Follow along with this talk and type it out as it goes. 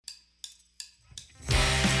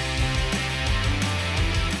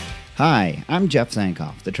Hi, I'm Jeff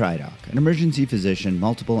Sankoff, the TriDoc, an emergency physician,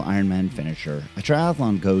 multiple Ironman finisher, a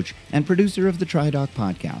triathlon coach, and producer of the TriDoc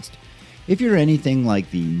podcast. If you're anything like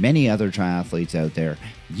the many other triathletes out there,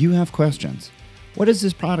 you have questions. What is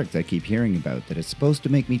this product I keep hearing about that is supposed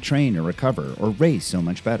to make me train or recover or race so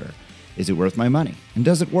much better? Is it worth my money? And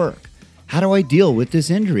does it work? How do I deal with this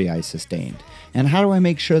injury I sustained? And how do I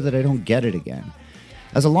make sure that I don't get it again?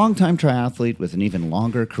 As a longtime triathlete with an even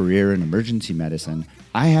longer career in emergency medicine,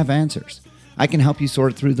 I have answers. I can help you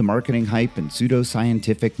sort through the marketing hype and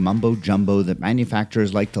pseudoscientific mumbo-jumbo that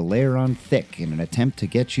manufacturers like to layer on thick in an attempt to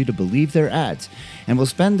get you to believe their ads, and will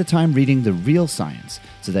spend the time reading the real science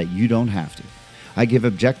so that you don't have to. I give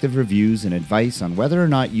objective reviews and advice on whether or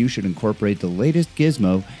not you should incorporate the latest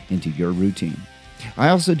gizmo into your routine. I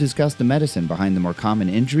also discuss the medicine behind the more common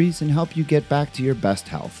injuries and help you get back to your best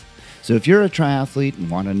health. So if you're a triathlete and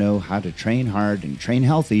want to know how to train hard and train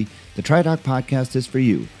healthy, the TriDoc podcast is for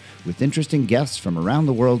you. With interesting guests from around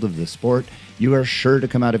the world of the sport, you are sure to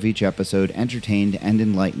come out of each episode entertained and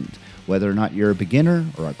enlightened, whether or not you're a beginner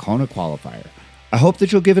or a Kona qualifier. I hope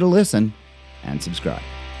that you'll give it a listen and subscribe.